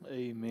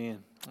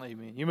Amen.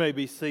 Amen. You may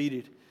be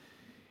seated.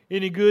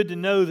 Isn't it good to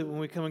know that when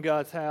we come in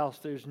God's house,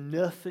 there's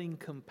nothing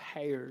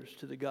compares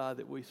to the God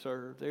that we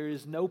serve. There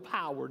is no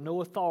power,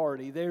 no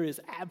authority. There is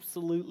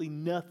absolutely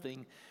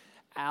nothing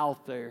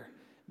out there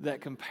that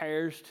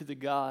compares to the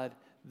God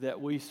that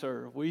we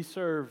serve. We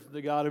serve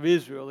the God of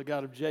Israel, the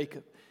God of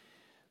Jacob,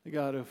 the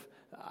God of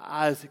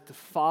Isaac, the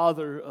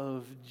Father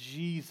of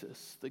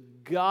Jesus, the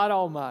God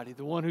Almighty,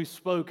 the one who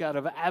spoke out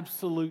of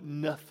absolute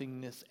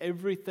nothingness.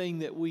 Everything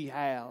that we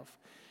have,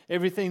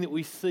 everything that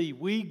we see,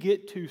 we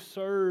get to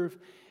serve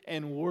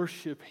and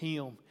worship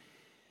Him.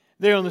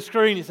 There on the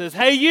screen it says,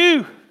 "Hey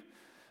you,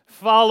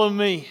 follow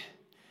me."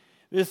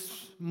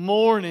 This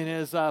morning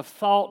as I've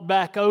thought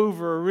back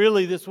over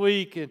really this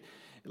week and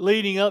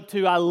leading up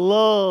to, I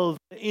love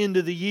the end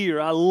of the year.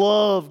 I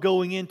love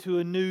going into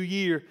a new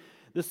year.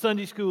 The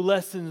Sunday school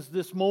lessons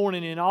this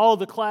morning in all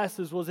the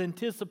classes was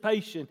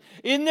anticipation.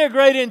 Isn't there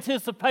great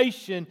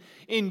anticipation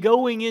in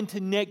going into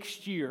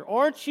next year?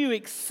 Aren't you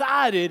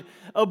excited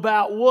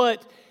about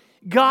what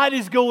God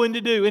is going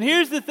to do? And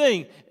here's the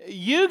thing.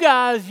 You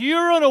guys,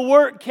 you're on a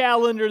work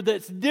calendar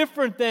that's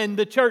different than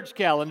the church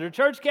calendar.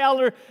 Church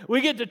calendar,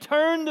 we get to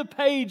turn the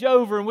page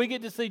over and we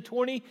get to see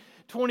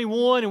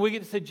 2021 and we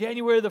get to see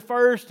January the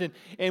 1st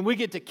and we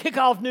get to kick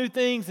off new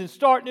things and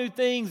start new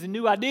things and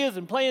new ideas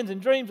and plans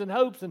and dreams and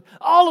hopes and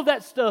all of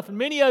that stuff. And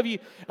many of you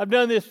have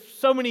done this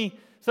so many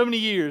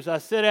years. I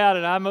sit out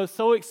and I'm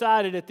so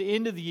excited at the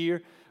end of the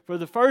year for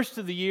the first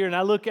of the year, and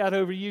I look out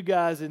over you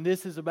guys, and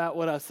this is about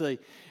what I see.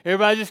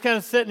 Everybody just kind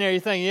of sitting there. You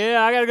think,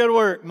 yeah, I got to go to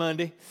work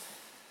Monday.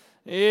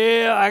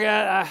 Yeah, I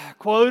got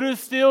quotas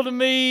still to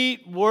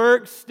meet,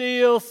 work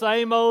still,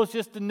 same old, it's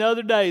just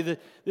another day.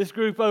 This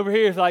group over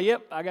here is like,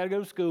 yep, I got to go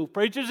to school.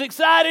 Preacher's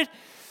excited,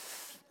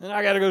 and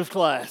I got to go to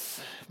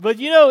class. But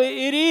you know,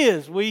 it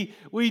is. We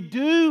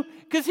do,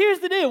 because here's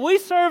the deal. We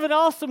serve an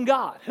awesome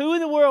God. Who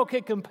in the world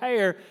can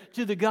compare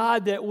to the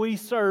God that we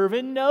serve?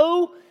 And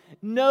no,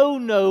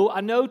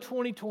 I know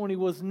 2020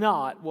 was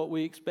not what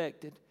we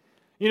expected.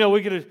 You know,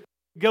 we could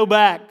go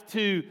back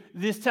to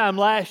this time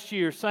last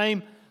year,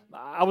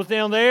 I was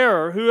down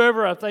there or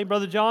whoever, I think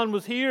Brother John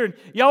was here, and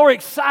y'all were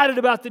excited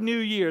about the new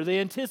year, the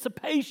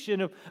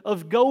anticipation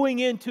of going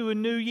into a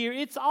new year.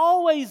 It's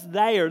always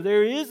there.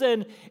 There is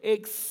an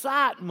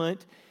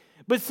excitement,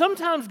 but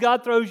sometimes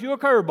God throws you a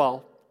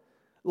curveball,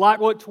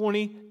 like what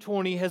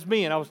 2020 has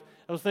been. I was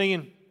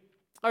thinking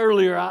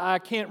earlier, I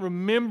can't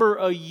remember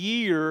a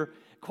year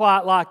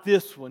quite like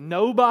this one.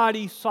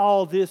 Nobody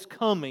saw this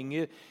coming.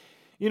 It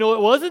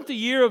wasn't the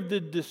year of the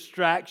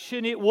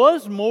distraction. It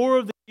was more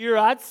of the year,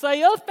 I'd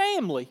say, of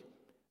family.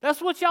 That's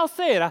what y'all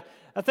said.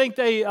 I think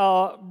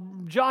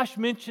Josh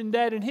mentioned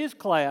that in his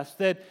class,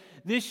 that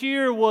this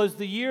year was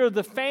the year of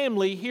the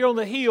family here on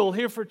the hill,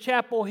 here for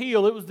Chapel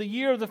Hill. It was the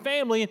year of the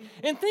family.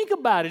 And think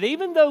about it.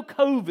 Even though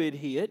COVID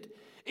hit,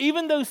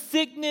 even though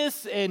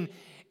sickness and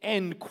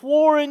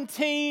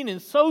quarantine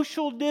and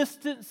social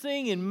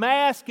distancing and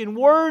mask and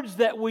words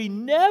that we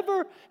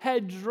never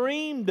had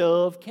dreamed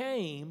of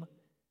came,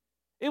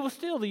 it was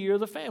still the year of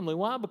the family.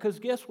 Why? Because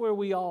guess where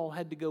we all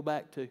had to go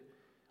back to?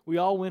 We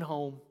all went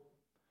home.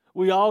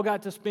 We all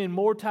got to spend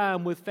more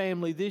time with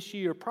family this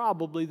year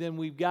probably than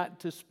we've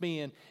got to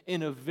spend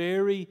in a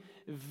very,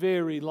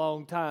 very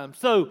long time.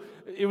 So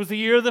it was the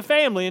year of the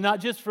family, and not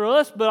just for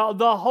us, but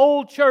the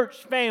whole church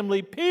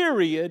family,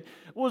 period,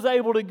 was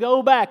able to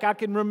go back. I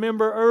can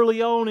remember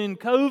early on in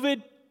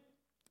COVID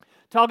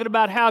talking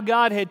about how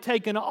God had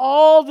taken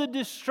all the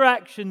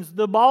distractions,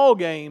 the ball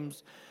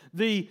games,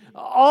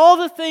 all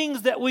the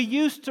things that we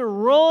used to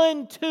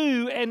run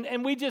to,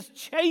 and we just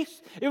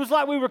chased. It was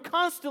like we were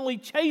constantly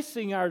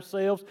chasing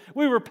ourselves.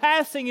 We were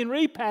passing and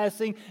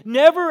repassing,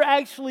 never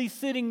actually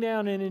sitting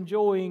down and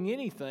enjoying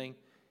anything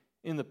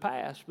in the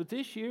past. But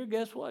this year,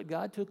 guess what?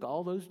 God took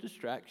all those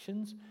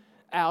distractions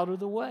out of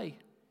the way.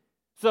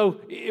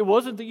 So it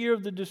wasn't the year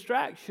of the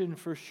distraction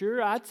for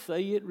sure. I'd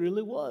say it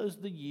really was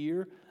the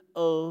year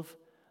of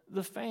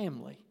the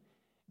family.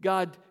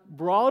 God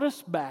brought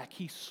us back.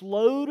 He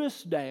slowed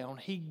us down.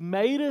 He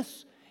made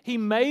us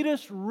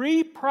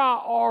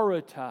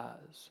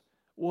reprioritize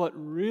what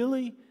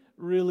really,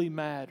 really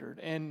mattered.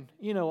 And,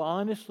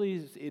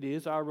 honestly, it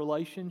is our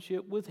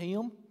relationship with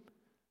Him.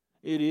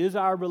 It is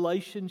our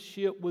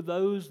relationship with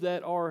those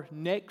that are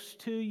next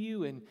to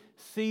you and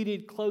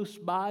seated close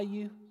by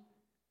you.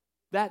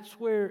 That's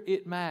where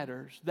it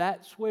matters.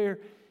 That's where,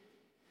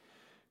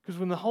 because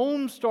when the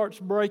home starts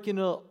breaking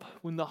up,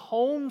 when the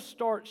home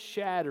starts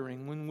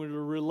shattering, when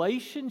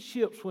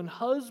relationships, when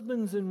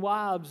husbands and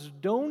wives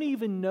don't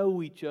even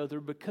know each other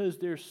because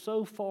they're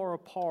so far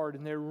apart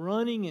and they're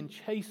running and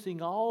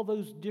chasing all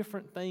those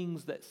different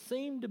things that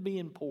seem to be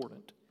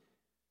important,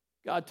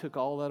 God took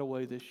all that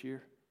away this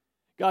year.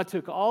 God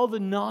took all the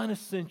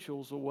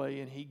non-essentials away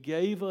and He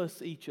gave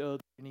us each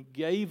other and He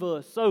gave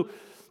us. So,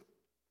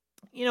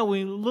 when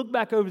we look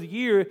back over the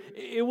year,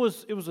 it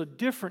was a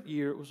different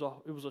year. It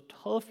was a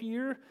tough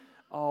year.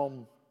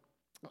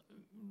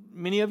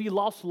 Many of you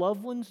lost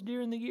loved ones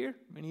during the year.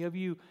 Many of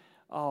you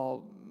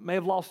may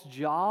have lost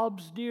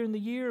jobs during the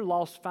year,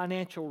 lost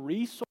financial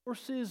resources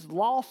resources,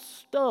 lost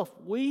stuff.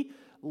 We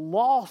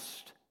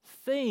lost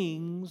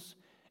things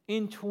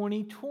in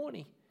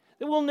 2020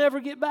 that we'll never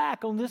get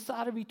back on this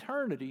side of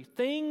eternity.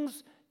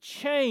 Things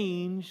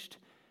changed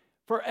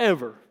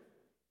forever.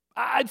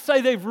 I'd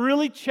say they've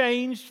really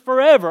changed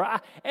forever.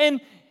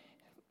 And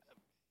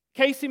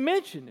Casey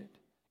mentioned it.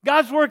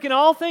 God's working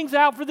all things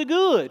out for the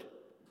good.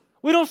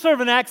 We don't serve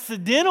an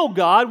accidental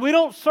God. We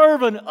don't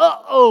serve an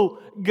uh-oh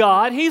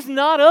God. He's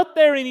not up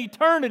there in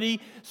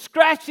eternity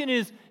scratching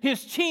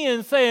his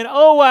chin saying,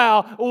 oh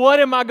wow,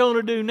 what am I going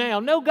to do now?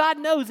 No, God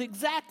knows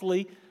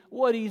exactly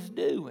what He's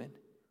doing.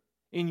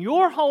 In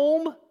your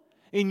home,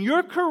 in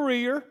your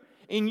career,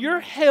 in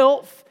your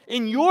health,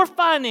 in your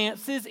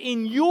finances,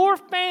 in your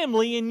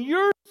family, in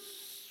your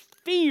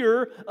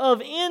sphere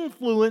of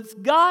influence,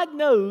 God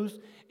knows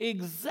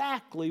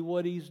exactly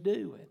what He's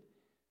doing.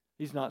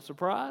 He's not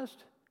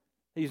surprised.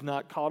 He's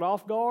not caught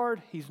off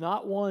guard. He's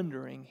not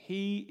wondering.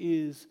 He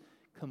is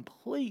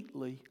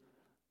completely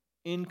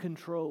in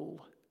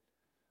control.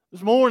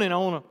 This morning,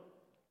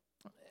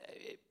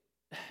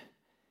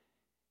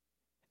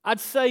 I'd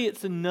say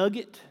it's a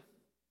nugget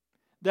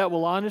that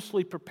will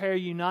honestly prepare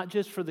you not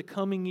just for the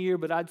coming year,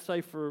 but I'd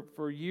say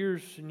for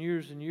years and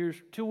years and years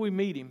till we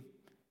meet Him.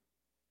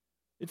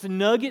 It's a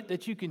nugget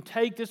that you can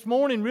take this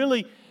morning.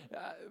 Really,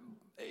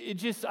 I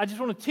just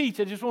want to teach.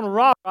 I just want to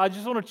rock. I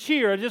just want to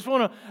cheer. I just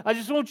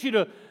want you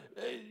to,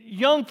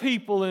 young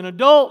people and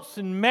adults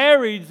and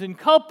marrieds and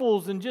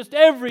couples and just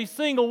every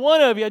single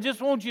one of you. I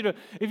just want you to,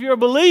 if you're a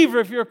believer,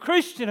 if you're a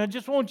Christian, I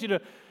just want you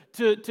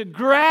to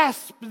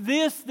grasp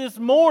this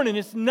morning.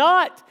 It's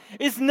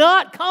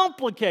not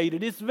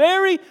complicated. It's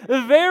very,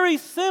 very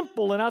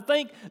simple. And I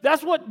think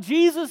that's what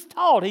Jesus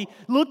taught. He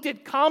looked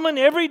at common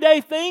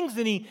everyday things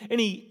and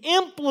he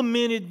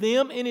implemented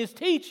them in His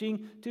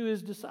teaching to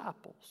His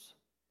disciples.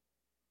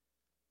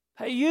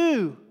 Hey,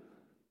 you.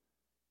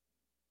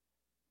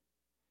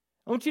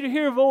 I want you to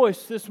hear a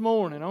voice this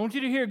morning. I want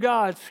you to hear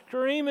God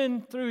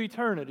screaming through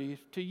eternity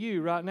to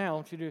you right now. I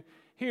want you to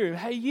hear Him.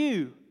 Hey,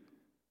 you.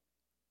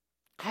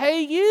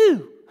 Hey,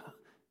 you.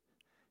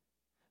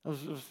 I was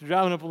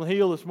driving up on the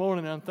hill this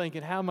morning and I'm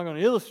thinking, how am I going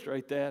to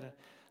illustrate that?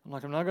 I'm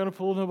like, I'm not going to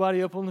pull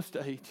nobody up on the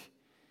stage.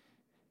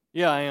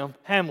 Yeah, I am.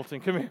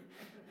 Hamilton, come here.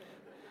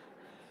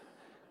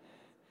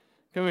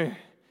 Come here.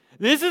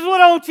 This is what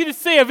I want you to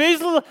see. I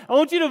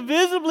want you to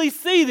visibly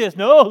see this.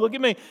 No, look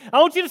at me. I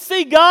want you to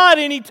see God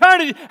in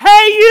eternity.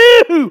 Hey,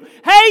 you!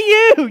 Hey,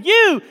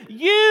 you!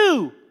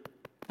 You!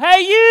 Hey,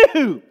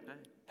 you!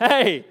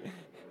 Hey!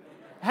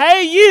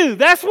 Hey, you!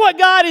 That's what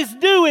God is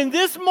doing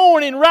this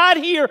morning, right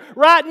here,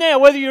 right now.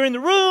 Whether you're in the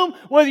room,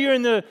 whether you're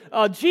in the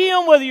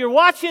gym, whether you're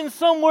watching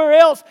somewhere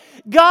else,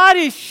 God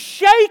is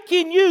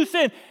shaking you,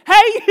 saying,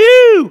 hey,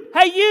 you!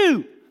 Hey,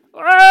 you!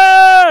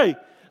 Hey!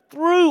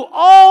 Through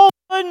all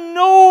the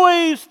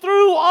noise,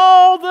 through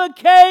all the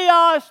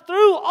chaos,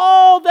 through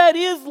all that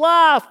is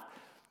life.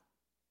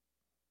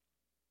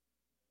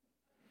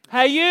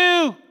 Hey,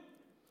 you!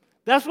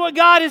 That's what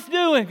God is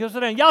doing.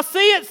 Y'all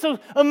see it? So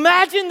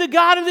imagine the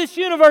God of this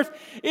universe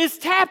is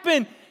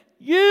tapping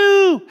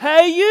you.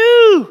 Hey,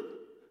 you!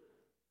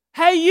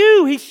 Hey,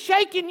 you! He's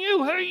shaking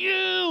you. Hey,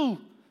 you!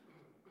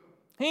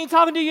 He ain't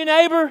talking to your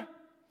neighbor.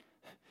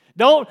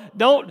 Don't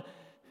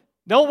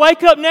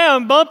wake up now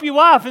and bump your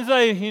wife and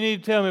say, you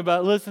need to tell me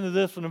about it. Listen to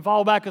this one and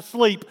fall back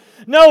asleep.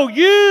 No,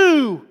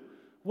 you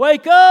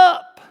wake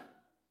up.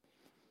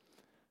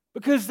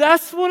 Because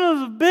that's one of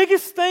the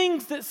biggest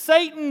things that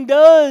Satan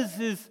does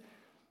is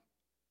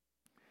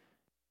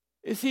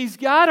he's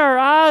got our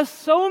eyes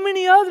so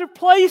many other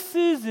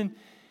places and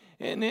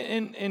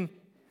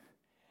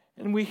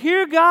we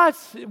hear God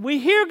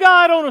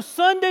on a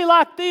Sunday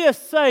like this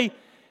say,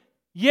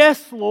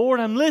 yes, Lord,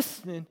 I'm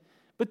listening.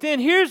 But then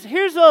here's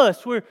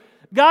us.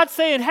 God's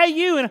saying, hey,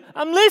 you, and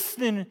I'm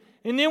listening.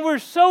 And then we're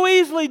so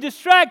easily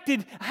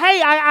distracted.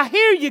 Hey, I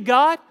hear you,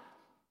 God.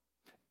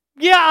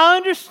 Yeah, I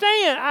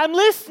understand. I'm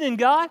listening,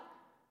 God.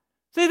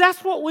 See,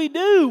 that's what we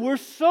do. We're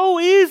so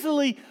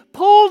easily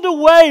pulled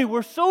away.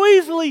 We're so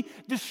easily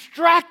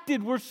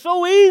distracted. We're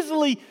so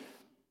easily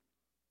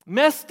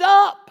messed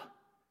up.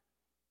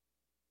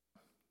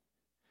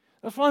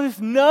 That's why this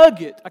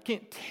nugget, I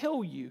can't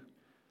tell you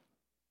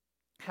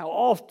how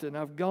often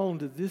I've gone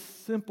to this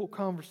simple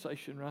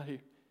conversation right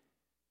here.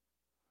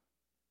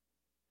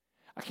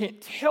 I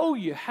can't tell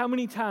you how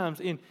many times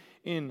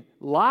in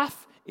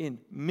life, in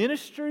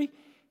ministry,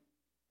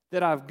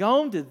 that I've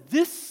gone to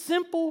this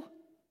simple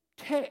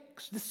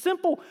text, this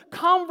simple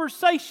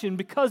conversation,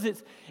 because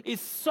it's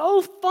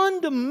so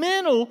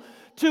fundamental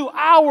to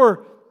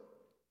our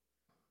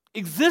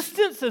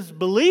existence as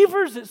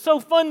believers. It's so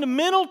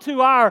fundamental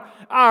to our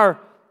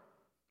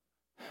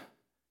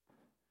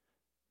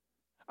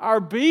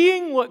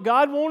being, what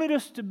God wanted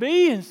us to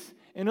be,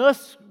 and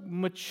us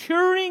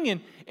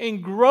maturing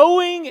and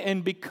growing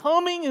and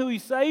becoming who He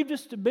saved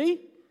us to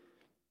be.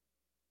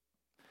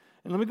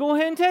 And let me go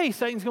ahead and tell you,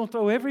 Satan's going to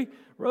throw every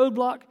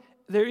roadblock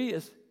there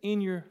is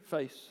in your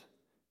face.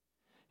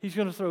 He's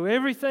going to throw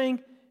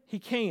everything he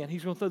can.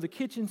 He's going to throw the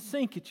kitchen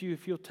sink at you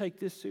if you'll take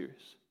this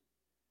serious.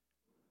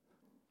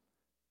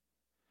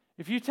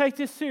 If you take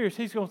this serious,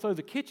 He's going to throw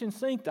the kitchen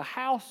sink, the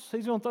house,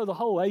 He's going to throw the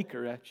whole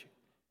acre at you.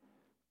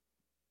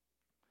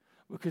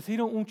 Because He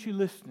don't want you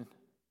listening.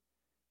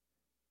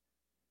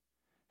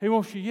 He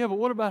wants you, yeah, but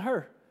what about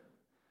her?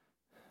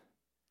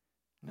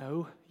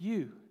 No,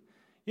 you.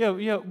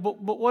 Yeah,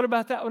 but what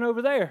about that one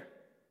over there?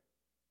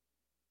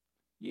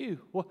 You.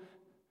 Well,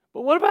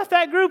 but what about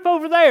that group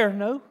over there?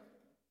 No.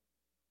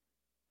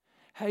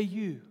 Hey,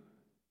 you.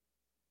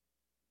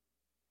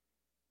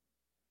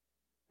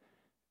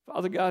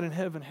 Father God in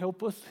heaven,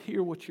 help us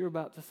hear what you're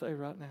about to say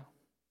right now.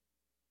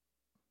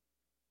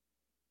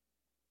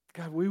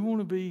 God, we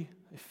want to be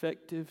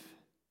effective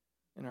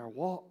in our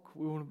walk.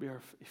 We want to be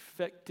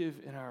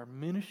effective in our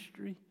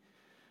ministry.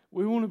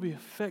 We want to be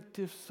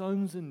effective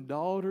sons and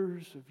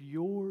daughters of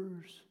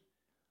yours.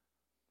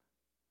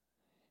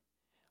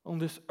 On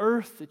this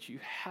earth that you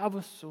have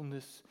us on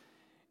this,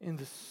 in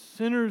the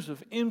centers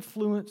of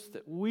influence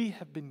that we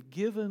have been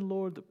given,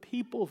 Lord, the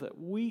people that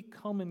we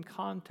come in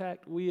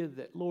contact with,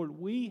 that, Lord,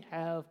 we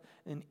have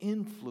an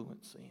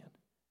influence in.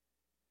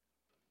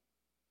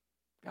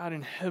 God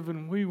in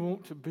heaven, we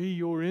want to be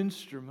your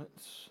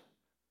instruments.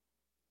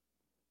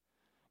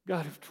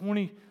 God, if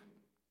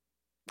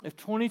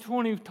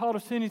 2020 taught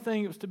us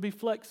anything, it was to be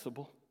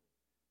flexible.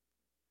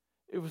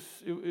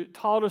 It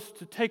taught us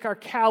to take our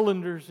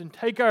calendars and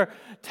take our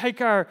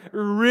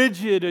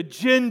rigid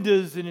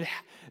agendas and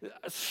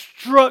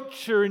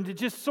structure and to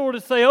just sort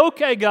of say,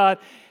 okay, God,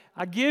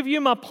 I give you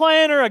my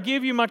planner, I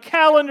give you my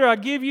calendar, I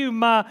give you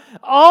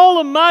all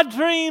of my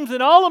dreams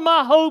and all of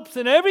my hopes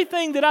and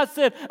everything that I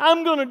said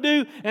I'm going to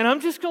do, and I'm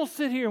just going to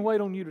sit here and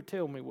wait on you to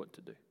tell me what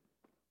to do.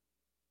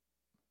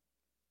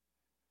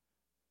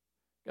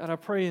 God, I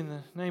pray in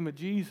the name of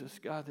Jesus,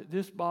 God, that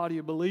this body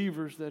of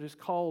believers that is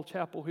called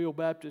Chapel Hill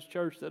Baptist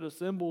Church, that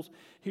assembles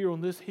here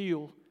on this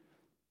hill,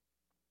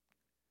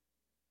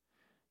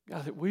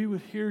 God, that we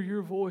would hear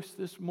your voice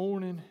this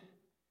morning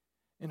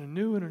in a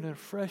new and in a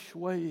fresh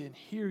way and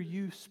hear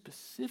you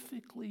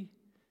specifically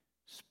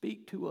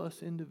speak to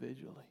us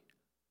individually.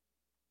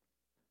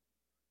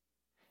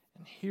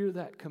 And hear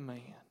that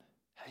command.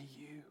 Hey,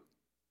 you.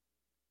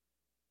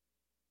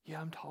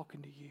 Yeah, I'm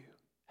talking to you.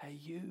 Hey,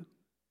 you.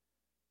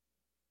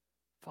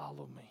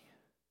 Follow me.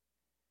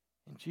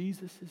 In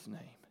Jesus' name,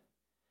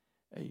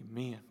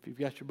 amen. If you've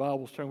got your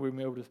Bibles, turn with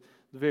me over to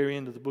the very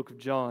end of the book of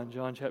John,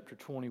 John chapter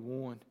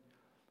 21.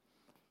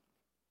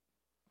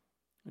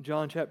 In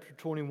John chapter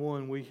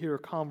 21, we hear a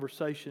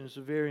conversation. It's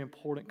a very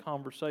important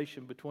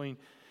conversation between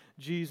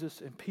Jesus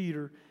and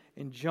Peter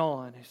and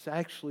John. It's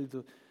actually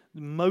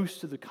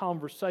most of the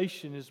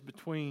conversation is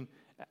between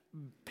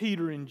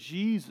Peter and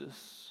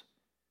Jesus.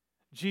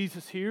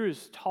 Jesus here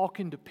is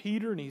talking to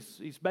Peter, and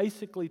he's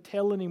basically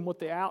telling him what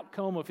the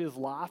outcome of his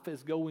life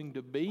is going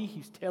to be.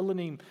 He's telling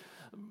him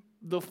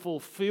the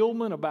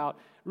fulfillment about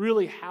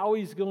really how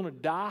he's going to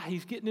die.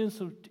 He's getting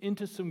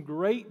into some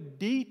great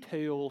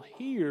detail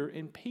here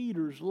in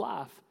Peter's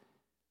life.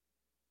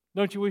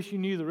 Don't you wish you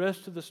knew the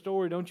rest of the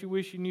story? Don't you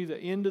wish you knew the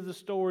end of the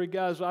story?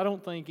 Guys, I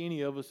don't think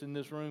any of us in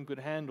this room could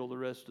handle the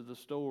rest of the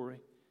story.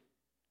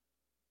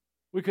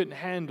 We couldn't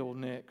handle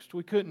next.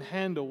 We couldn't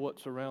handle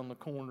what's around the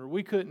corner.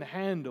 We couldn't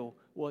handle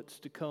what's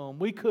to come.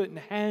 We couldn't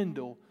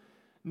handle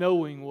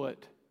knowing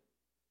what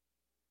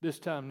this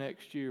time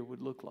next year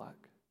would look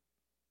like.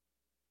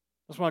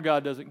 That's why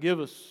God doesn't give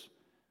us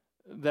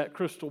that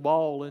crystal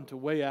ball into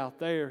way out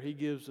there. He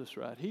gives us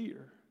right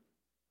here.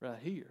 Right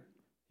here.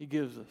 He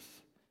gives us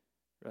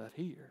right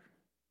here.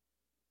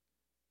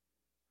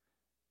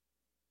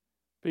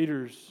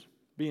 Peter's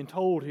being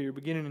told here,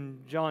 beginning in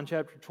John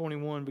chapter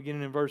 21,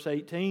 beginning in verse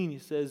 18, he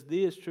says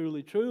this,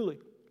 truly, truly,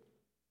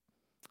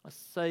 I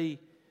say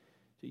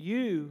to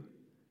you,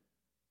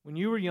 when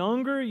you were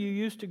younger, you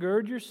used to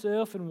gird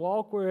yourself and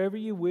walk wherever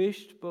you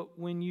wished, but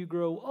when you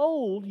grow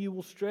old, you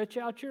will stretch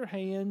out your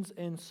hands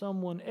and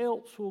someone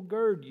else will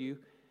gird you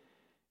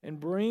and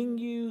bring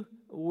you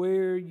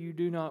where you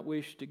do not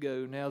wish to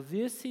go. Now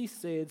this he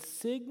said,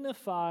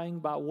 signifying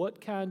by what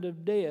kind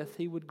of death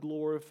he would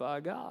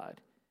glorify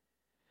God.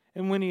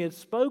 And when he had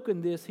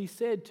spoken this, he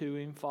said to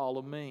him,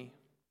 follow me.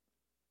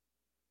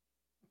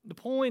 The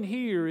point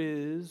here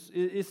is,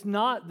 it's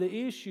not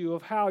the issue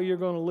of how you're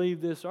going to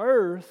leave this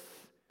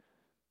earth.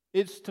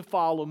 It's to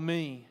follow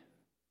me.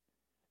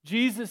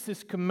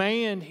 Jesus'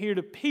 command here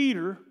to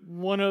Peter,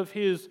 one of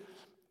his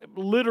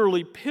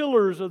literally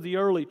pillars of the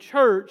early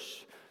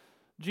church,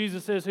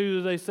 Jesus says, who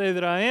do they say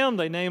that I am?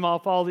 They name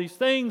off all these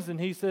things. And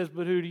he says,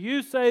 but who do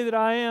you say that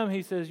I am?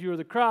 He says, you are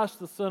the Christ,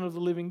 the Son of the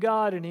living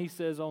God. And he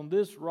says, on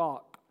this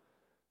rock,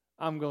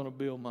 I'm going to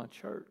build my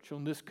church.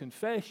 On this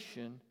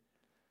confession,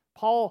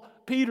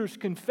 Peter's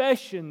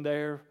confession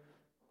there,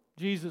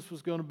 Jesus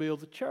was going to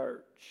build the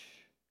church.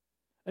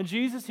 And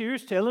Jesus here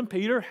is telling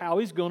Peter how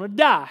he's going to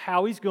die,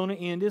 how he's going to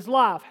end his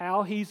life,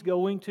 how he's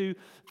going to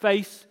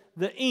face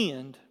the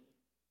end.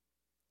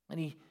 And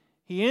he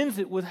ends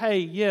it with, hey,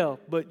 yeah,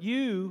 but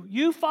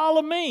you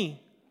follow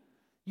me.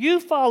 You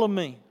follow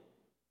me.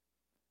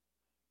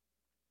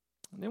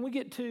 And then we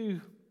get to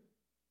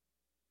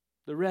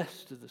the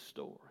rest of the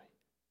story.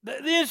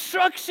 The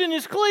instruction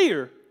is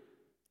clear.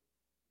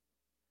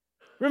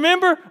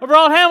 Remember, I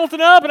brought Hamilton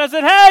up and I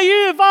said, hey,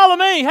 you, follow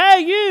me.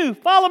 Hey, you,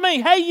 follow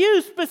me. Hey,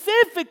 you,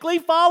 specifically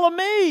follow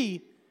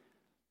me.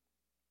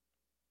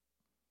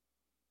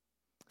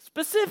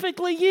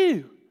 Specifically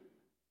you.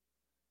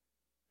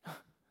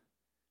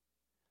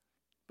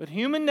 But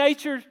human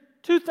nature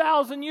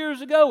 2,000 years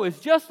ago is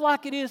just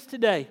like it is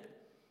today.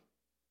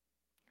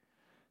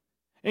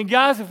 And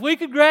guys, if we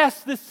could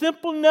grasp this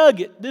simple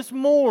nugget this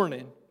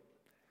morning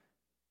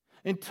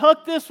and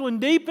tuck this one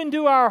deep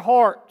into our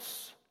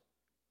hearts,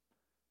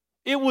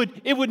 it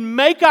would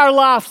make our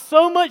life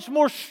so much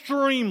more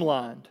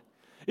streamlined.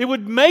 It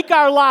would make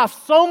our life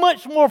so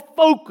much more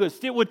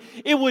focused. It would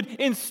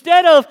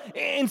instead of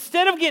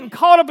getting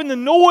caught up in the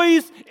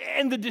noise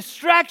and the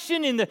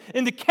distraction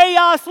and the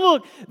chaos,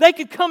 look, they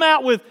could come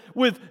out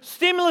with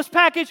stimulus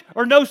package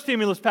or no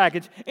stimulus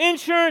package,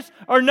 insurance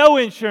or no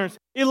insurance,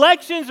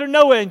 elections or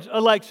no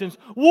elections,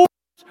 wars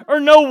or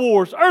no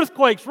wars,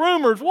 earthquakes,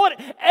 rumors,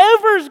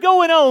 whatever's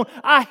going on.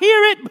 I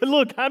hear it, but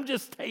look, I'm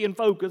just staying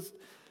focused.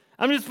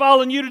 I'm just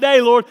following you today,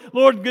 Lord.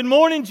 Lord, good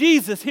morning,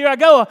 Jesus. Here I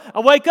go.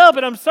 I wake up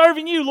and I'm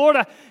serving you, Lord.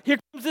 Here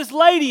comes this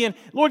lady, and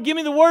Lord, give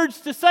me the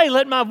words to say.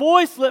 Let my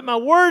voice, let my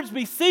words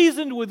be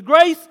seasoned with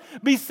grace,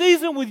 be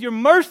seasoned with your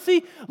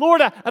mercy.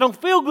 Lord, I don't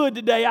feel good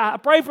today. I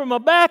pray for my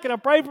back, and I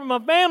pray for my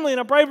family, and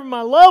I pray for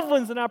my loved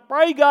ones, and I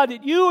pray, God,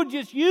 that you would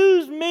just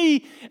use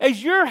me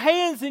as your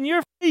hands and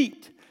your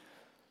feet.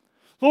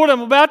 Lord,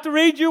 I'm about to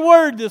read your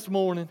word this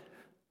morning.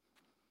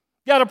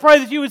 God, I pray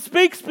that you would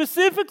speak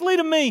specifically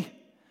to me.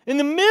 In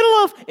the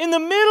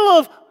middle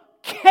of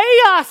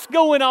chaos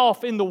going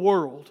off in the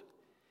world,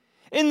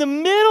 in the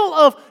middle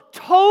of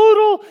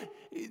total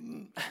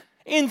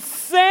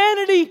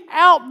insanity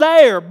out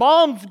there,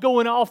 bombs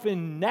going off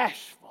in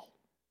Nashville.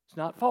 It's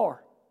not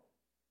far.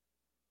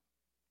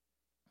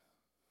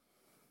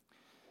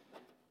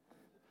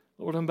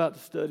 Lord, I'm about to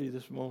study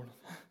this morning.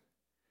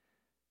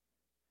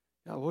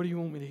 God, what do you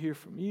want me to hear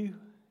from you?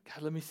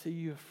 God, let me see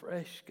you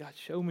afresh. God,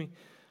 show me.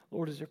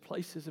 Lord, is there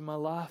places in my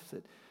life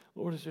that,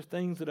 Lord, is there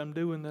things that I'm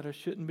doing that I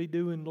shouldn't be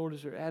doing? Lord,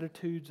 is there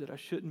attitudes that I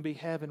shouldn't be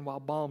having while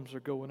bombs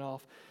are going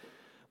off?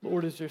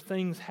 Lord, is there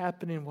things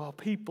happening while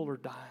people are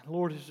dying?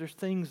 Lord, is there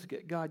things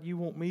that, God, you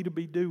want me to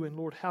be doing?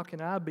 Lord, how can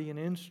I be an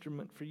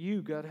instrument for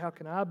you? God, how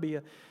can I be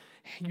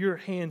your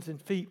hands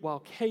and feet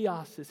while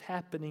chaos is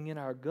happening in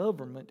our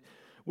government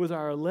with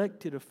our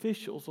elected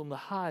officials on the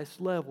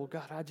highest level?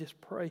 God, I just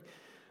pray,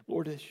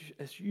 Lord,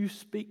 as you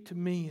speak to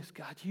me, as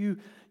God, you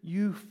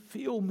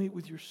fill me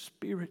with your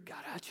Spirit.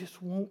 God, I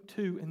just want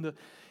to,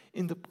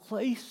 in the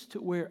place to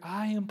where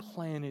I am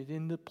planted,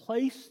 in the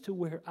place to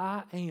where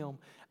I am,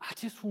 I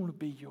just want to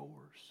be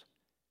yours.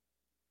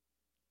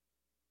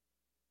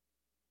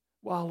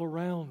 While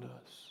around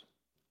us,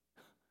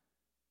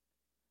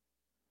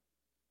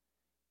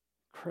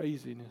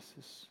 craziness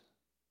is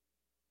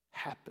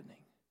happening.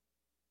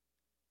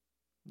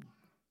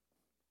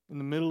 In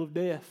the middle of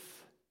death,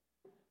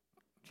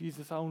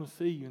 Jesus, I want to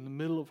see you. In the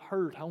middle of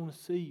hurt, I want to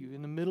see you.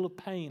 In the middle of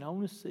pain, I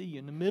want to see you.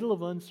 In the middle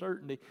of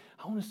uncertainty,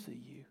 I want to see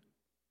you.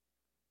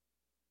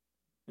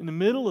 In the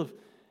middle of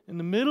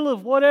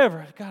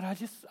whatever, God, I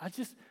just,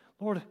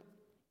 Lord,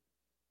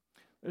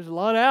 there's a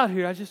lot out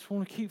here. I just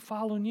want to keep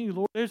following you.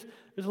 Lord, there's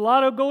a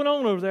lot going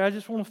on over there. I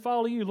just want to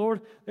follow you.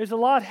 Lord, there's a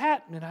lot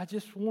happening. I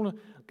just want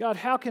to, God,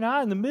 how can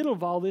I, in the middle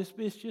of all this,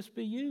 just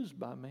be used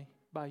by me,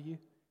 by you?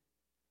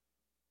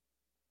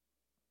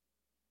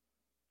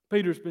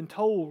 Peter's been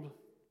told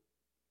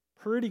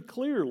pretty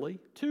clearly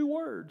 2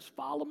 words: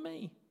 follow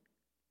me.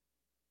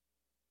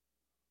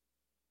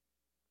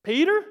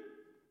 Peter,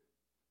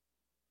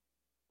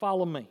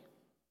 follow me.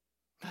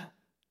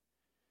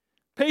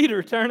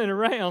 Peter, turning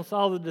around,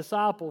 saw the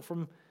disciple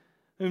from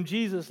whom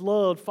Jesus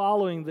loved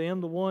following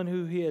them, the one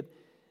who he had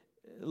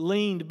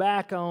leaned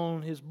back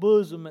on his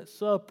bosom at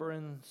supper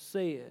and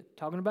said,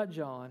 talking about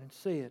John, and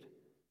said,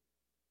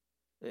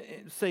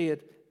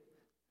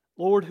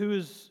 Lord, who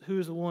is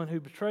the one who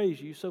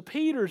betrays you? So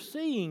Peter,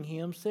 seeing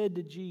him, said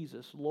to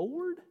Jesus,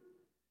 Lord?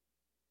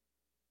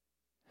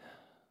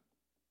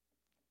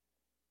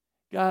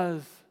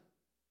 Guys,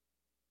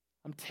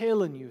 I'm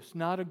telling you, it's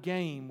not a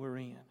game we're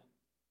in.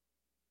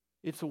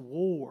 It's a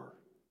war.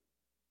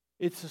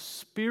 It's a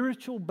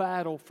spiritual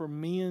battle for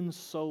men's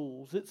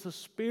souls. It's a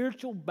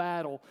spiritual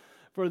battle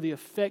for the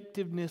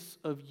effectiveness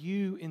of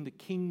you in the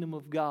kingdom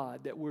of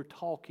God that we're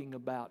talking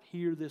about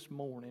here this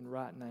morning,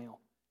 right now.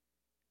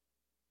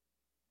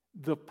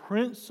 The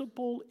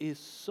principle is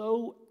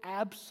so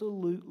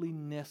absolutely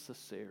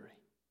necessary,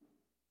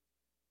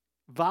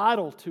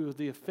 vital to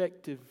the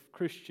effective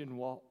Christian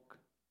walk.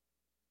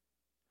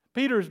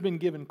 Peter has been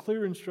given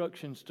clear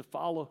instructions to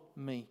follow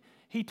me.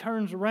 He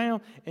turns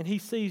around and he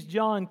sees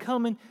John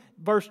coming.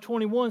 Verse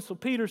 21, so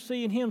Peter,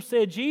 seeing him,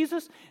 said,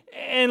 Jesus,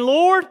 and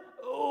Lord,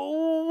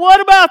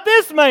 what about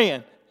this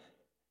man?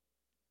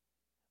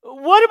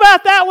 What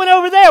about that one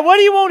over there? What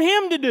do you want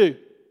him to do?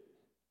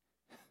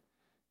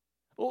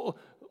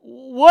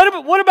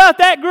 What about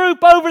that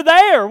group over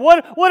there?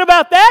 What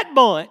about that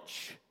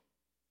bunch?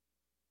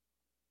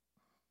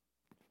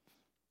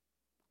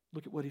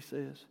 Look at what he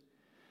says.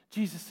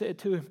 Jesus said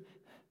to him,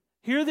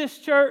 Hear this,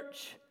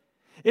 church.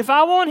 If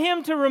I want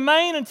Him to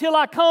remain until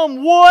I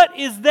come, what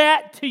is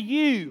that to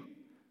you?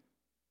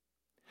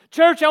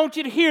 Church, I want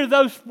you to hear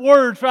those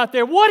words right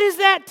there. What is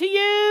that to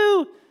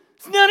you?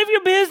 It's none of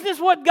your business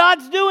what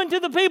God's doing to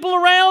the people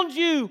around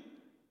you.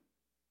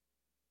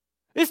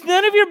 It's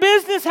none of your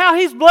business how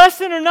He's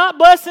blessing or not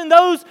blessing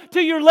those to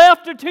your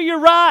left or to your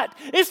right.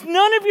 It's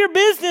none of your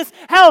business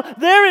how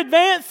they're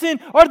advancing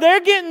or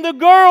they're getting the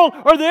girl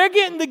or they're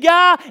getting the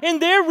guy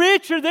and they're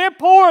rich or they're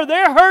poor or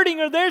they're hurting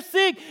or they're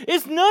sick.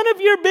 It's none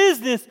of your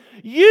business.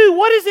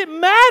 What does it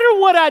matter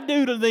what I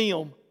do to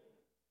them?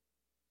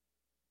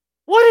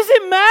 What does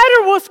it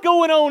matter what's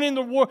going on in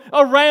the world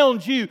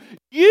around you?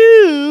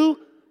 You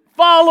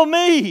follow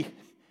me.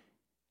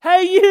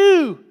 Hey,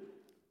 you.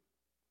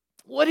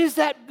 What is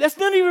that? That's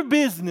none of your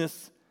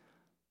business.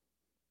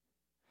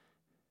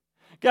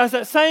 Guys,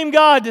 that same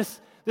God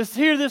that's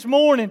here this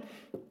morning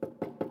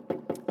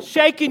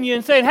shaking you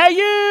and saying, hey,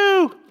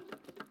 you!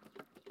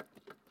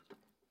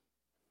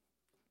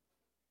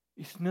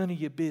 It's none of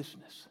your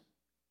business.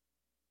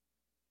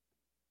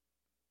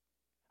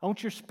 I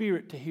want your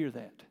spirit to hear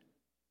that.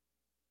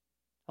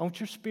 I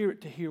want your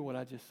spirit to hear what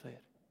I just said.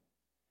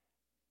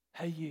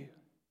 Hey, you.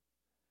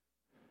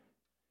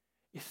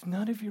 It's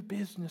none of your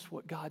business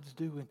what God's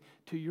doing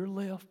to your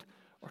left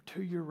or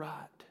to your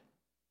right.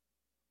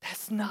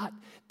 That's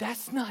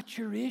not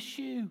your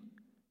issue.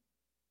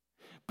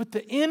 But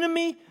the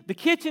enemy, the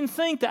kitchen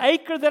sink, the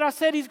acre that I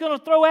said he's going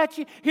to throw at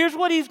you, here's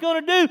what he's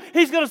going to do.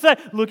 He's going to say,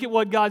 look at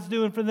what God's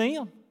doing for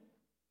them.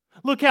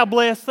 Look how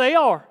blessed they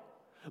are.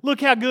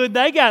 Look how good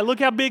they got. Look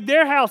how big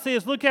their house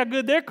is. Look how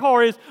good their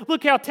car is.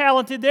 Look how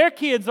talented their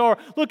kids are.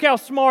 Look how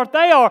smart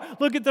they are.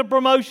 Look at the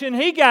promotion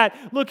he got.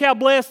 Look how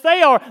blessed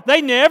they are. They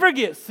never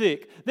get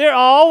sick. They're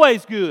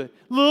always good.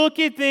 Look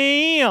at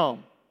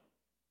them.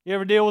 You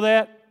ever deal with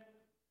that?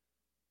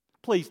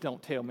 Please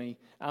don't tell me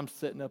I'm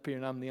sitting up here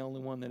and I'm the only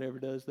one that ever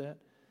does that.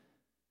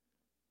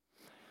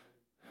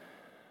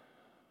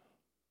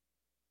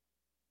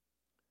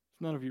 It's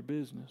none of your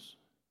business.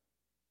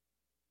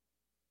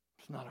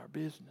 It's not our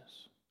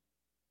business.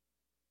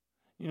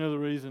 You know the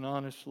reason,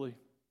 honestly?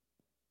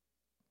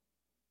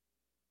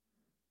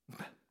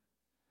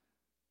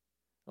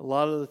 A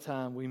lot of the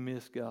time we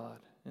miss God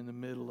in the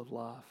middle of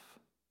life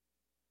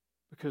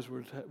because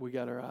we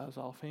got our eyes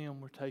off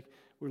Him.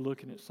 We're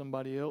looking at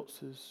somebody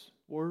else's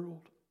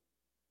world.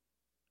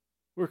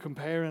 We're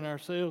comparing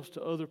ourselves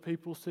to other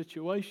people's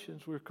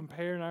situations. We're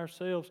comparing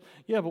ourselves.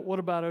 Yeah, but what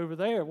about over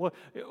there? What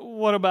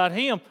about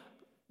him?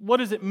 What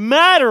does it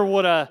matter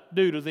what I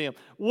do to them?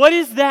 What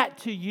is that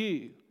to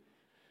you?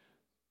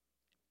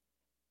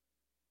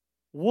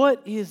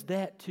 What is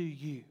that to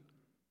you?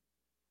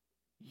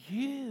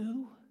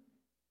 You.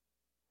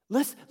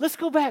 Let's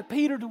go back,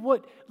 Peter,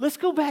 let's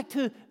go back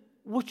to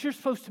what you're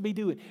supposed to be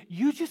doing.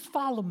 You just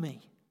follow me.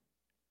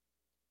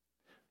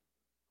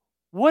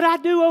 What I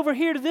do over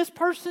here to this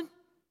person,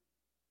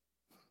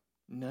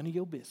 none of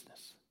your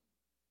business.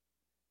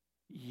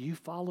 You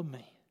follow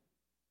me.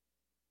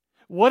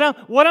 What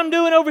I'm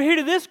doing over here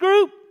to this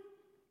group,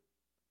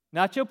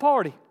 not your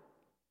party.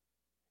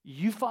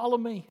 You follow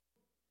me.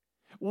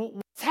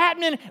 What's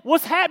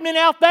happening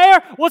out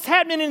there? What's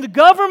happening in the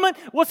government?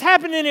 What's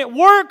happening at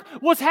work?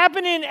 What's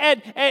happening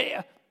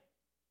at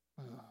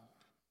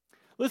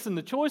Listen,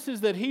 the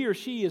choices that he or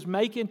she is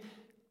making,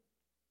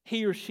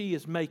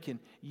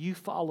 you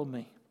follow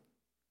me.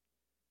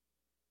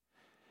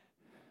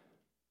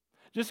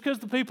 Just because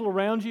the people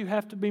around you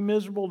have to be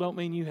miserable don't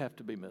mean you have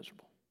to be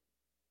miserable.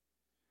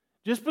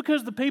 Just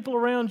because the people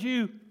around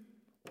you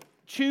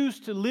choose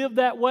to live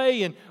that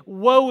way and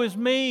woe is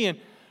me and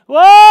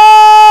whoa!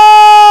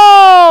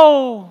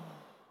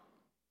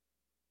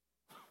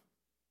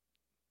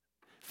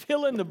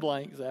 Fill in the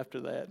blanks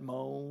after that.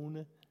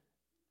 Moan.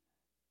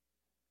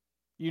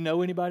 You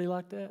know anybody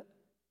like that?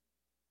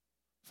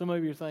 Some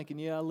of you are thinking,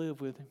 yeah, I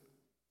live with him.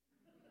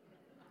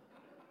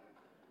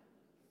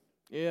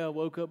 Yeah, I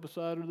woke up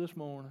beside her this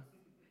morning.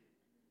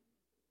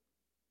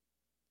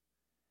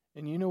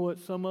 And you know what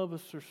some of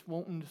us are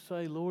wanting to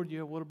say? Lord,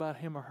 yeah, what about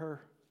him or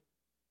her?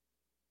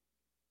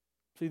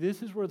 See,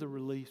 this is where the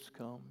release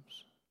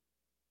comes.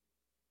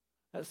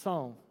 That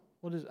song,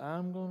 what is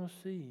I'm going to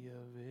see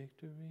a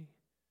victory.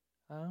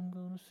 I'm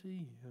going to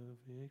see a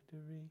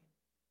victory.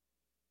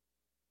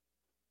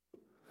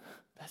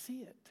 That's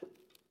it.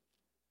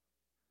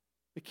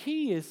 The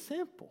key is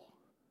simple.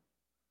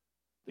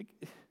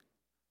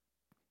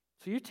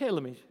 So you're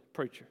telling me,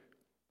 preacher,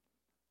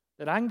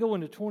 that I can go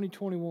into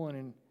 2021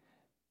 and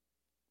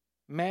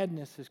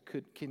madness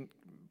can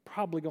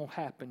probably going to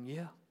happen,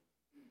 yeah.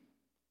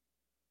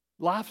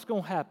 Life's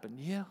going to happen,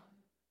 yeah.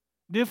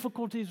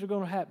 Difficulties are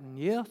going to happen,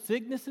 yeah.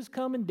 Sickness is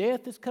coming,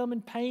 death is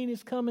coming, pain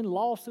is coming,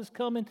 loss is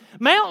coming.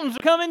 Mountains are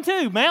coming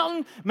too.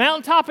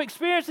 Mountaintop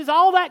experiences,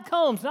 all that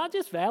comes. Not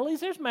just valleys,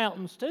 there's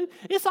mountains too.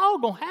 It's all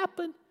going to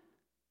happen.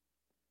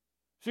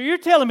 So you're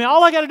telling me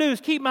all I got to do is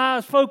keep my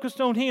eyes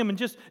focused on Him and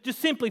just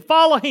simply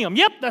follow Him.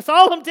 Yep, that's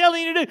all I'm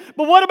telling you to do.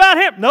 But what about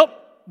Him? Nope,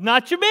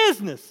 not your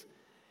business.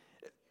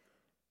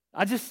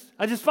 I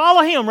just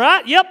follow Him,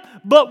 right? Yep.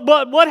 But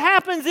what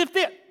happens if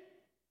this?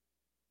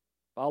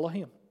 Follow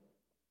Him.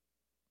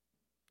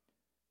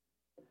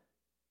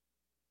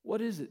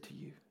 What is it to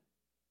you?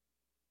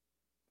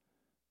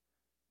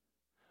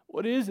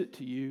 What is it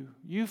to you?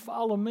 You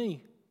follow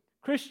me.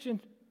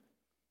 Christian,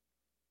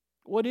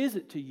 what is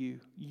it to you?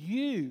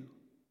 You.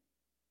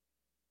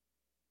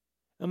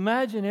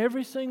 Imagine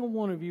every single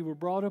one of you were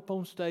brought up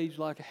on stage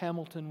like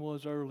Hamilton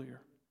was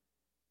earlier.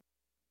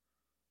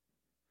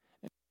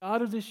 And the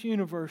God of this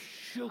universe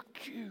shook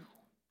you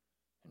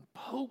and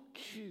poked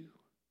you.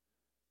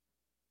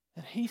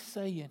 And He's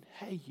saying,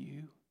 hey,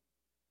 you,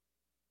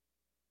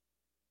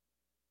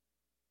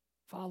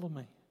 follow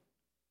me.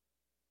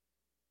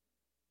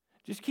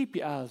 Just keep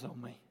your eyes on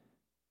me.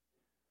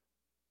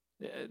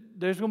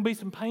 There's going to be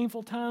some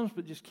painful times,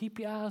 but just keep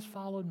your eyes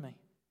following me.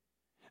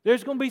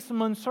 There's going to be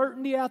some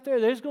uncertainty out there.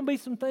 There's going to be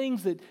some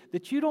things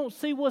that you don't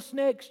see what's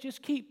next.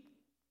 Just keep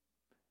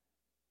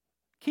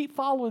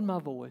following my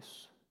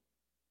voice.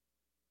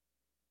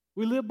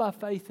 We live by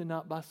faith and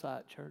not by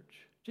sight,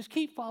 church. Just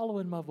keep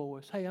following my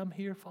voice. Hey, I'm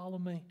here, follow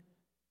me.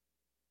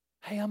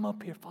 Hey, I'm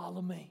up here,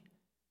 follow me.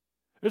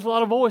 There's a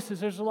lot of voices.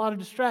 There's a lot of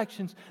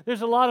distractions.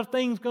 There's a lot of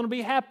things going to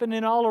be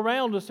happening all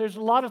around us. There's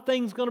a lot of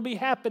things going to be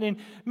happening,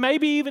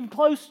 maybe even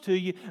close to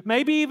you,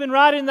 maybe even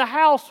right in the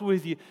house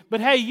with you.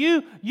 But hey,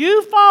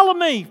 you follow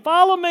me.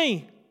 Follow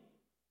me.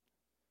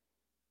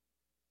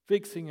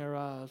 Fixing our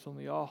eyes on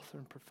the author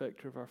and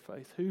perfecter of our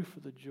faith, who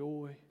for the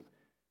joy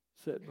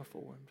set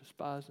before Him,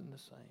 despising the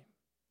same,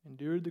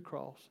 endured the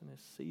cross and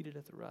is seated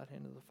at the right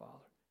hand of the Father.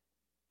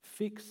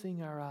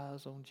 Fixing our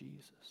eyes on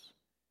Jesus,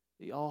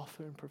 the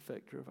author and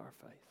perfecter of our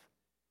faith.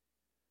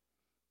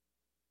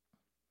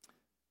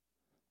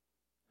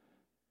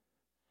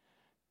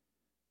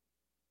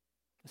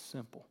 It's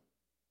simple.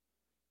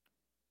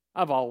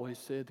 I've always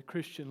said the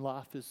Christian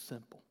life is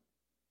simple.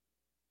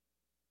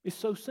 It's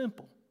so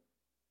simple.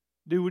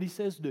 Do what He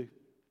says do.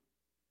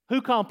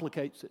 Who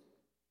complicates it?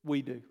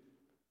 We do.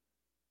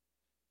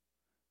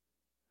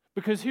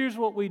 Because here's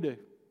what we do.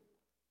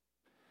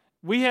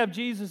 We have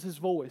Jesus'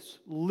 voice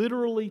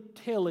literally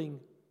telling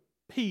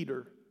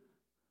Peter,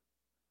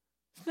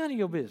 it's none of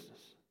your business.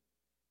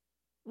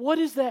 What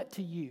is that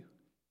to you?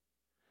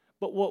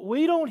 But what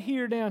we don't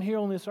hear down here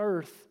on this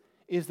earth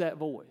is that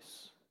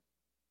voice.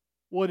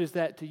 What is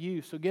that to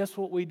you? So guess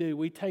what we do?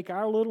 We take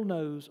our little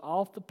nose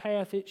off the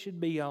path it should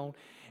be on,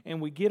 and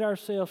we get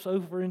ourselves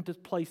over into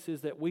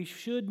places that we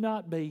should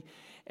not be,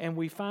 and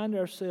we find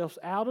ourselves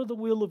out of the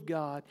will of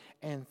God,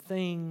 and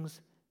things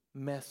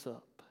mess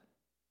up.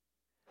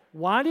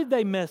 Why did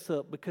they mess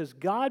up? Because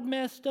God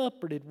messed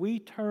up, or did we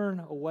turn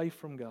away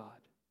from God?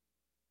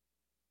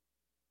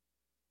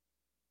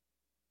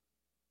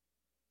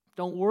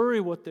 Don't worry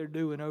what they're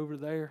doing over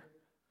there.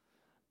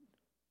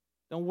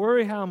 Don't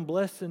worry how I'm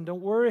blessing.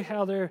 Don't worry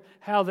how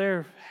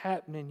they're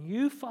happening.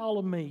 You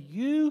follow me.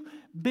 You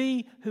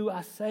be who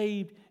I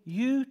saved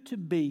you to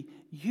be.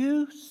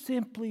 You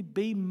simply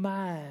be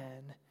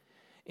mine.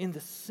 In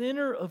the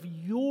center of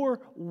your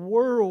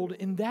world,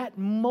 in that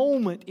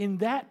moment, in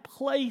that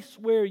place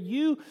where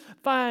you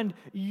find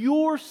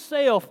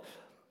yourself,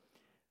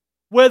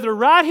 whether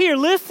right here,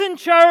 listen,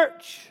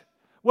 church,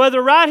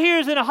 whether right here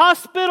is in a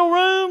hospital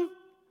room,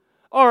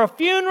 or a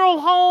funeral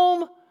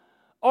home,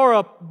 or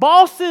a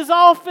boss's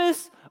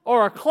office,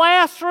 or a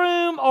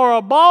classroom, or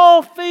a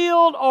ball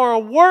field, or a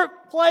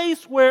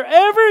workplace,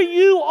 wherever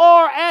you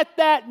are at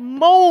that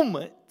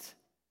moment,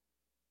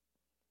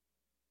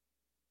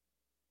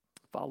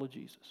 follow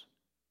Jesus.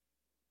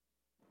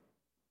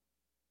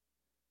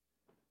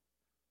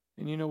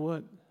 And you know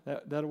what?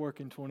 That'll work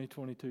in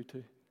 2022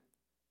 too.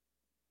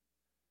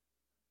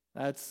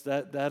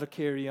 That'll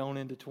carry on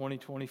into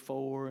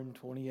 2024 and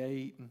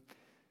 28 and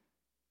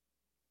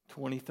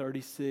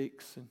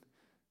 2036 and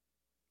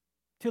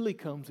till He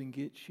comes and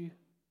gets you.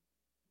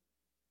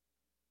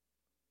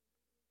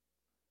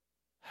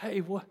 Hey,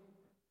 what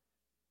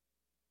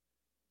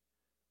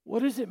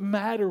does it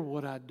matter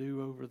what I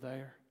do over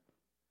there?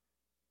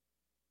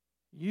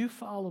 You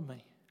follow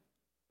me.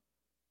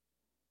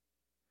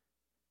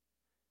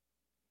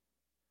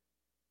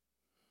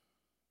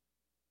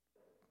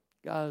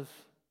 Guys,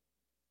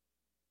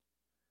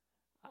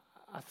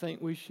 I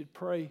think we should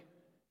pray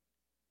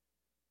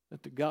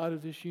that the God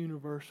of this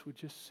universe would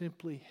just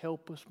simply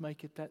help us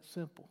make it that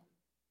simple.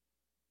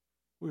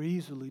 We're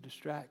easily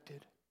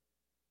distracted.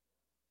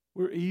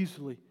 We're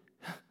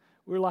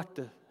like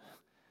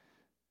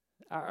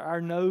our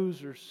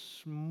nose are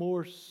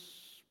more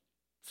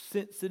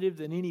sensitive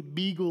than any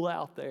beagle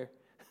out there.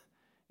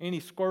 Any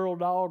squirrel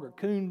dog or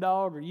coon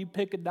dog, or you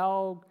pick a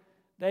dog,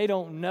 they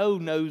don't know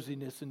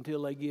nosiness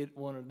until they get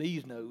one of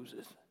these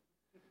noses.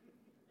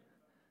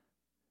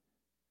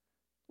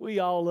 We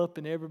all up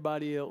in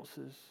everybody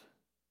else's.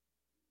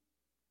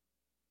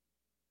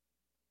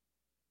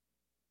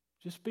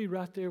 Just be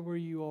right there where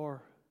you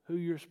are, who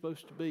you're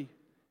supposed to be.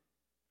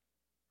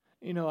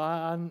 You know,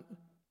 I'm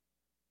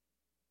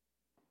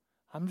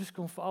just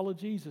going to follow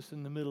Jesus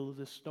in the middle of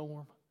this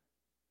storm.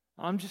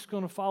 I'm just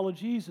going to follow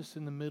Jesus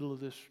in the middle of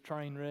this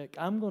train wreck.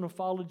 I'm going to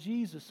follow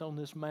Jesus on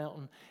this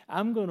mountain.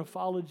 I'm going to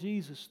follow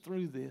Jesus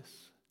through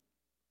this.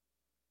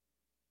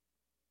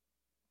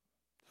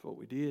 That's what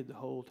we did the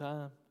whole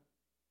time.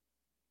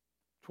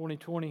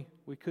 2020,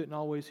 we couldn't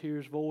always hear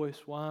His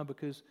voice. Why?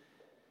 Because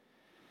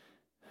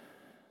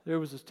there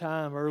was this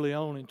time early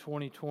on in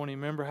 2020.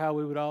 Remember how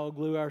we would all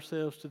glue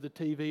ourselves to the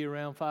TV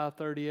around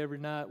 5:30 every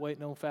night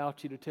waiting on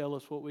Fauci to tell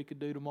us what we could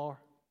do tomorrow?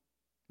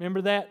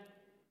 Remember that?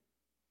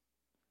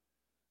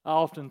 I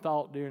often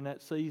thought during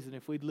that season,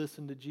 if we'd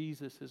listened to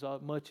Jesus as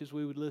much as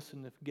we would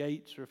listen to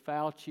Gates or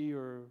Fauci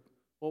or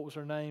what was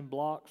her name,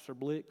 Blocks or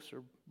Blix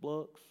or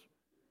Blux?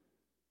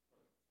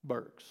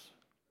 Burks.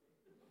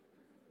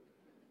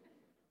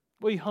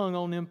 We hung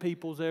on them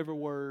people's every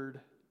word.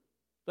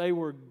 They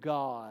were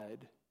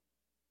God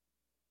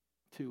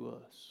to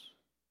us.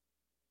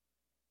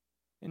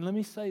 And let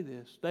me say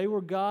this. They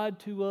were God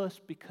to us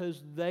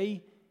because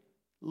they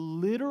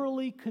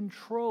literally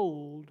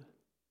controlled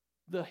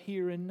the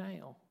here and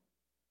now.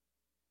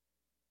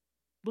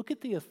 Look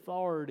at the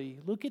authority.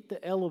 Look at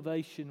the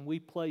elevation we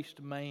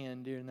placed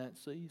man during that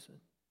season.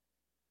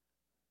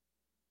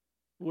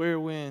 Where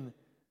when,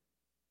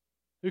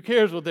 who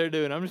cares what they're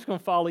doing? I'm just going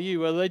to follow you.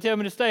 Whether they tell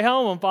me to stay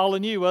home, I'm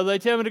following you. Whether they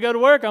tell me to go to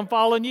work, I'm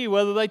following you.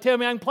 Whether they tell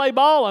me I can play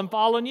ball, I'm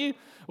following you.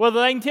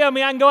 Whether they can tell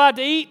me I can go out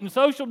to eat and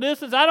social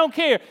distance, I don't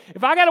care.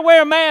 If I got to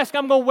wear a mask,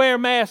 I'm going to wear a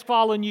mask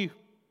following you.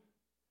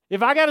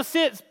 If I got to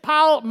sit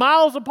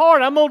miles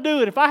apart, I'm going to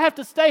do it. If I have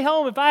to stay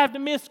home, if I have to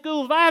miss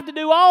school, if I have to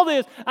do all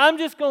this, I'm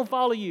just going to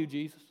follow you,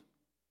 Jesus.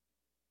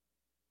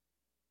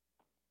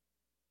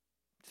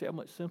 See how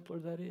much simpler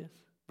that is?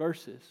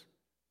 Versus.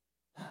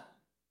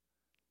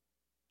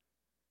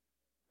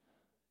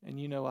 And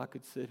you know I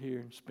could sit here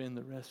and spend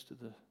the rest of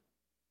the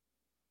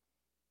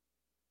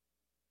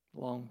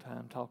long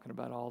time talking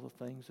about all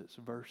the things that's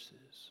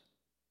verses.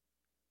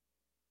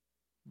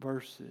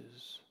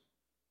 Verses.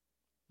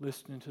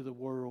 Listening to the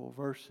world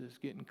versus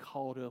getting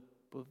caught up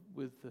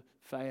with the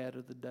fad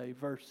of the day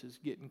versus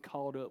getting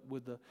caught up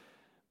with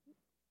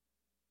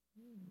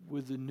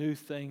the new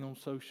thing on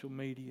social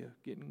media,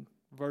 getting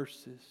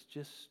versus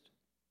just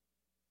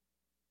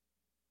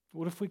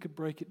what if we could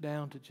break it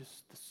down to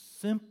just the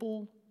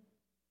simple,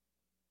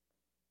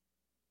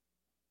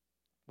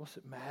 what's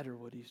it matter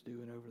what He's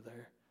doing over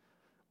there?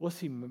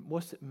 What's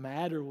it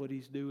matter what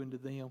He's doing to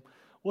them?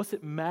 What's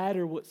it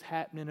matter what's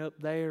happening up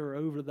there or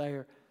over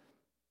there?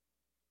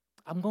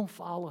 I'm going to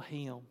follow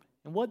Him.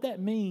 And what that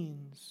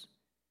means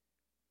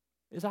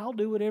is I'll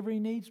do whatever He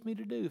needs me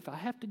to do. If I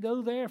have to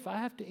go there, if I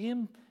have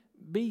to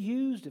be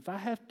used,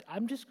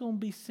 I'm just going to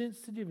be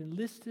sensitive and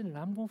listen, and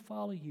I'm going to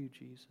follow you,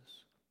 Jesus.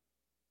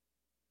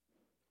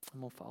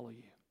 I'm going to follow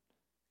you.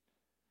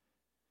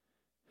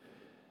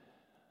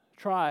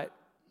 Try it.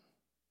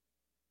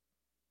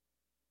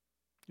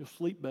 You'll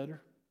sleep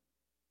better.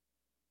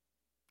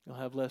 You'll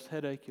have less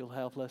headache. You'll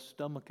have less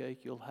stomach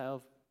ache. You'll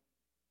have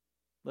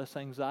less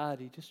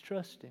anxiety. Just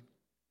trust Him.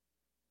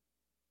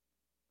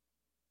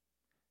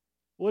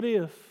 What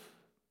if,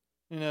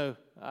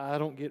 I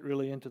don't get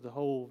really into the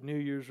whole New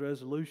Year's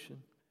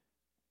resolution.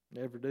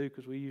 Never do,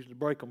 because we usually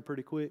break them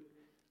pretty quick.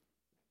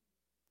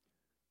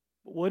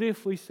 But what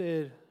if we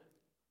said,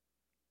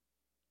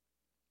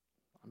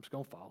 I'm just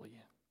going to follow you.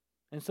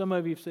 And some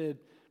of you have said,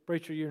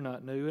 preacher, you're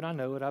not new. And I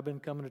know it. I've been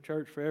coming to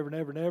church forever and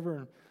ever and ever.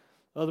 And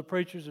other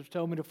preachers have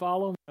told me to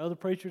follow them. Other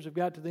preachers have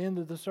got to the end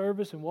of the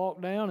service and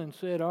walked down and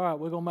said, all right,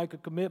 we're going to make a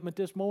commitment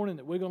this morning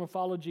that we're going to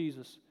follow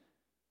Jesus.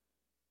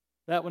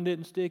 That one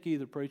didn't stick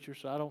either, preacher,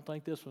 so I don't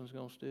think this one's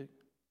going to stick.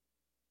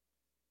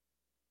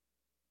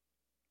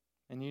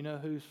 And you know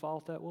whose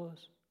fault that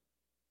was?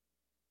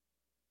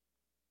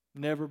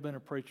 Never been a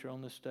preacher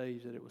on this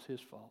stage that it was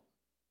his fault.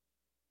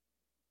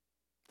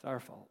 It's our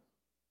fault.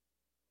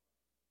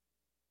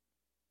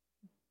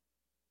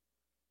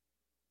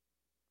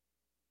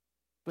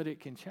 But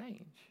it can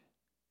change.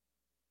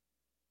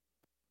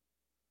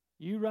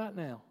 You right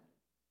now,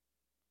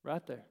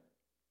 right there.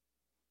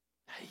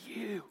 Hey,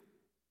 you.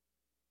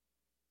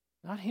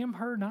 Not him,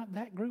 her, not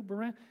that group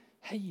around.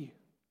 Hey, you.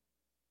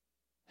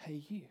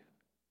 Hey, you.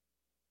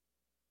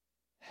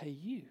 Hey,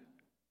 you.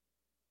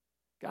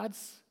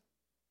 God's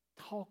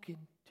talking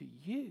to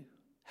you.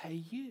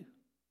 Hey, you.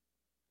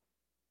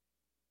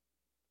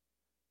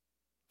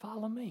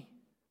 Follow me.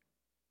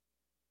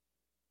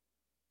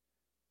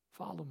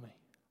 Follow me.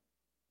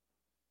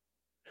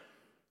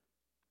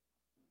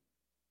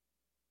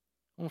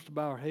 Wants to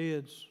bow our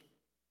heads.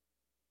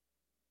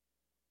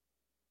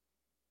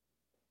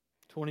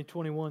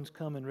 2021's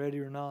coming, ready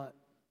or not.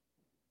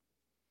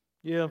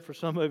 Yeah, for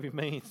some of you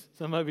means.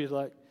 Some of you is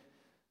like,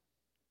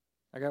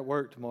 I got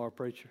work tomorrow,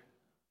 preacher.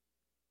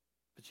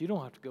 But you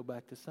don't have to go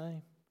back the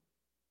same.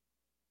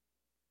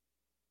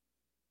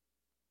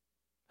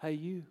 Hey,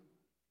 you.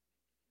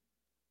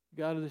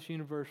 God of this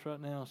universe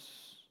right now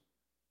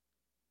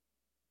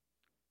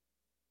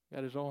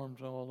got His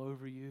arms all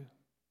over you,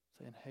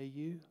 saying, hey,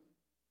 you.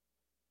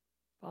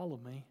 Follow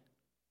me.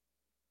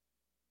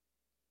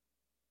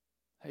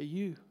 Hey,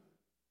 you.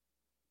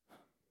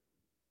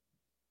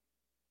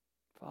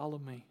 Follow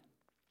me.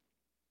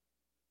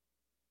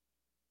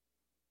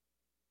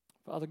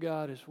 Father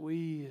God, as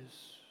we, as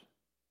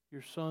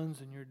your sons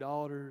and your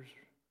daughters,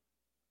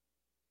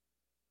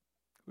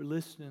 we're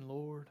listening,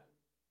 Lord.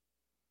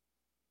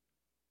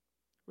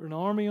 We're an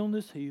army on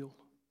this hill,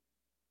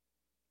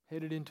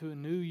 headed into a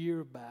new year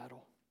of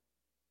battle.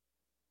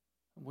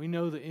 And we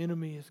know the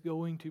enemy is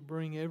going to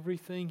bring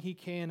everything he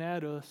can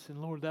at us.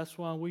 And Lord, that's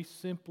why we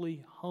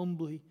simply,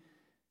 humbly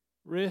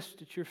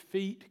rest at your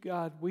feet.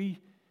 God, we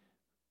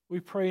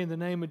pray in the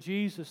name of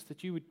Jesus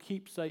that you would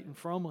keep Satan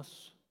from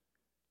us,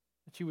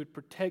 that you would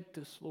protect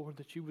us, Lord,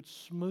 that you would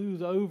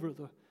smooth over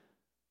the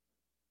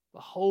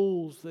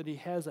holes that he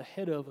has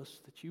ahead of us,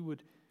 that you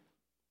would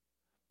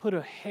put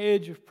a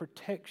hedge of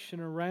protection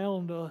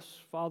around us,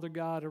 Father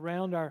God,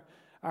 around our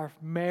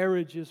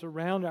marriages,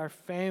 around our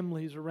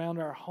families, around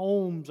our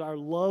homes, our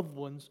loved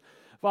ones.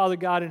 Father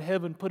God in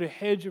heaven, put a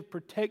hedge of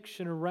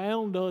protection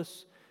around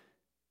us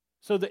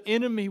so the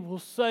enemy will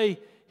say,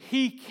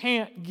 he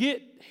can't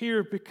get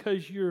here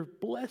because you're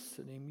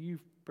blessing him.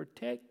 You've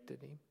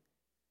protected him.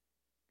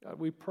 God,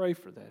 we pray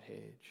for that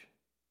hedge.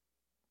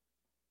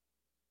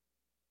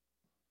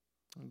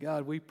 And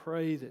God, we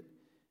pray that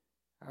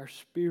our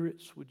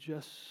spirits would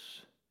just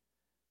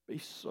be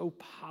so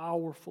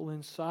powerful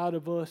inside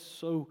of us,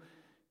 so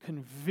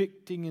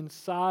convicting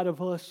inside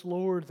of us,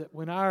 Lord, that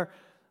when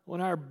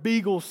our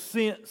beagle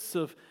sense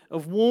of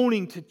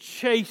wanting to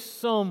chase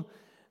some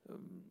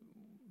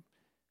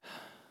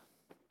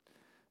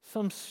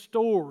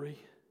story,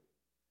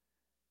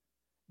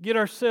 get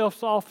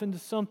ourselves off into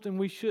something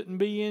we shouldn't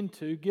be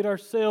into, get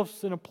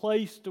ourselves in a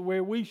place to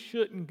where we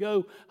shouldn't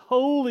go.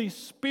 Holy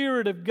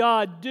Spirit of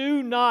God,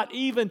 do not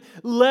even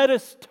let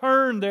us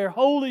turn there.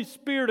 Holy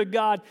Spirit of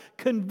God,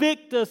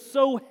 convict us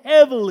so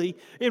heavily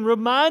and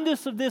remind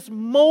us of this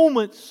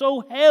moment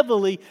so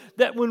heavily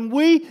that when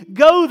we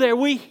go there,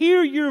 we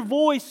hear your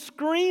voice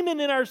screaming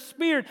in our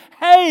spirit,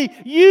 hey,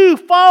 you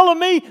follow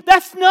me.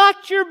 That's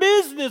not your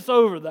business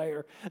over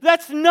there.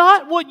 That's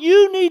not what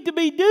you need to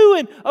be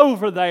doing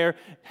over there.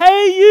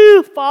 Hey,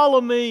 you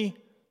follow me.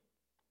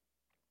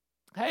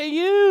 Hey,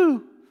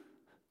 you.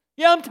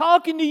 Yeah, I'm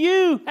talking to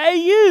you. Hey,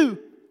 you.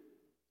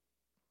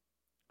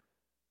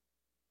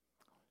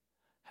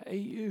 Hey,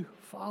 you.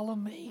 Follow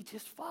me.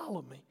 Just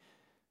follow me.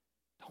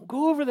 Don't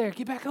go over there.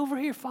 Get back over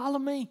here. Follow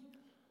me.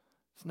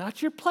 It's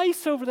not your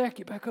place over there.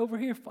 Get back over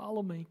here.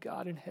 Follow me.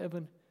 God in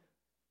heaven,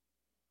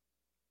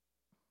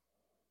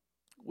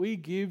 we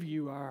give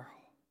you our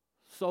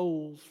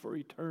souls for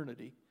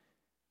eternity.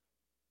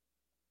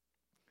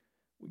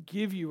 We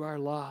give you our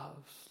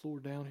lives,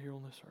 Lord, down here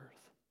on this earth.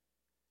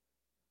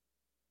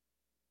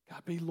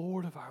 God, be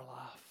Lord of our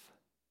life.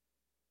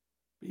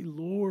 Be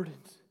Lord,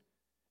 and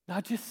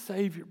not just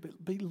Savior,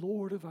 but be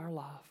Lord of our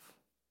life.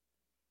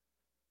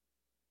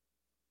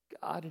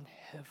 God in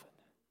heaven.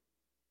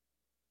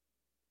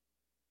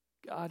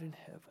 God in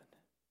heaven.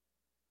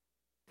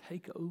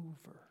 Take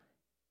over.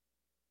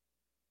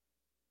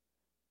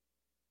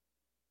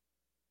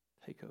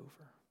 Take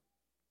over.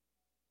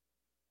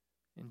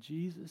 In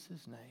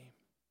Jesus' name,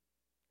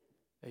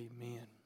 amen.